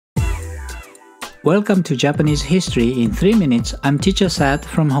Welcome to Japanese History in 3 minutes. I'm Teacher Sat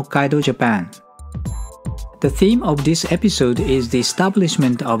from Hokkaido, Japan. The theme of this episode is the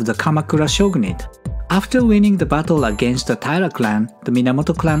establishment of the Kamakura Shogunate. After winning the battle against the Taira clan, the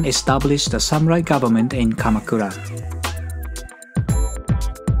Minamoto clan established a samurai government in Kamakura.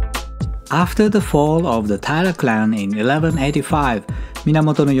 After the fall of the Taira clan in 1185,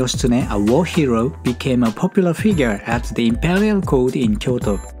 Minamoto no Yoshitsune, a war hero, became a popular figure at the imperial court in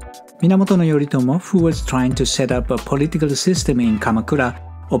Kyoto. Minamoto no Yoritomo, who was trying to set up a political system in Kamakura,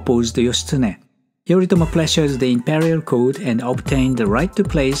 opposed Yoshitsune. Yoritomo pressured the imperial court and obtained the right to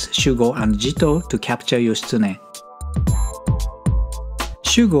place Shugo and Jito to capture Yoshitsune.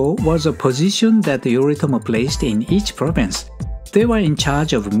 Shugo was a position that Yoritomo placed in each province. They were in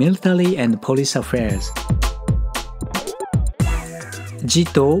charge of military and police affairs.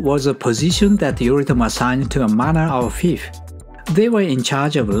 Jito was a position that Yoritomo assigned to a manor of fief. They were in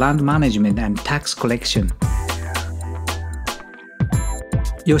charge of land management and tax collection.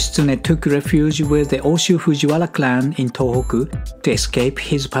 Yoshitsune took refuge with the Oshu Fujiwara clan in Tohoku to escape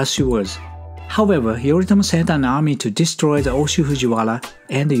his pursuers. However, Yoritomo sent an army to destroy the Oshu Fujiwara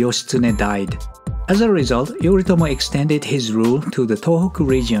and Yoshitsune died. As a result, Yoritomo extended his rule to the Tohoku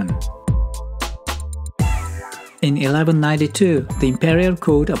region. In 1192, the imperial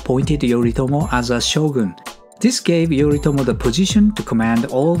court appointed Yoritomo as a shogun. This gave Yoritomo the position to command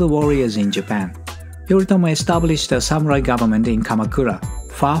all the warriors in Japan. Yoritomo established a samurai government in Kamakura,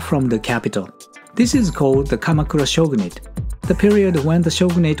 far from the capital. This is called the Kamakura Shogunate. The period when the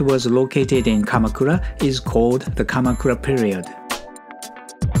shogunate was located in Kamakura is called the Kamakura period.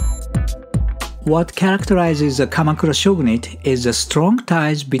 What characterizes the Kamakura Shogunate is the strong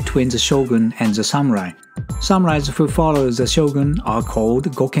ties between the shogun and the samurai. Samurais who follow the shogun are called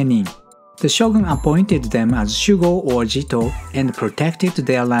gokenin. The shogun appointed them as Shugo or Jito and protected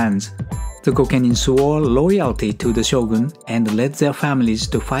their lands. The gokenin swore loyalty to the shogun and led their families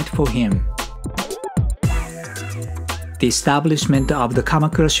to fight for him. The establishment of the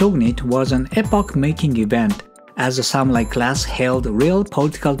Kamakura Shogunate was an epoch-making event, as the samurai class held real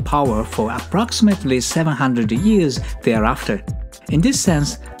political power for approximately 700 years thereafter. In this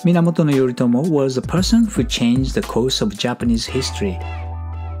sense, Minamoto no Yoritomo was the person who changed the course of Japanese history.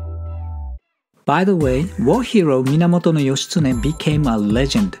 By the way, war hero Minamoto no Yoshitsune became a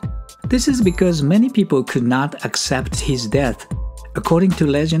legend. This is because many people could not accept his death. According to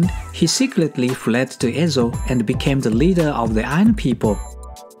legend, he secretly fled to Ezo and became the leader of the Ainu people.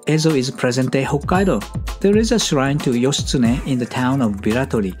 Ezo is present-day Hokkaido. There is a shrine to Yoshitsune in the town of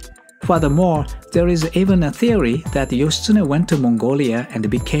Biratori. Furthermore, there is even a theory that Yoshitsune went to Mongolia and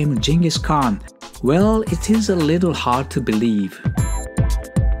became Genghis Khan. Well, it is a little hard to believe.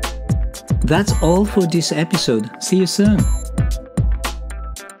 That's all for this episode. See you soon!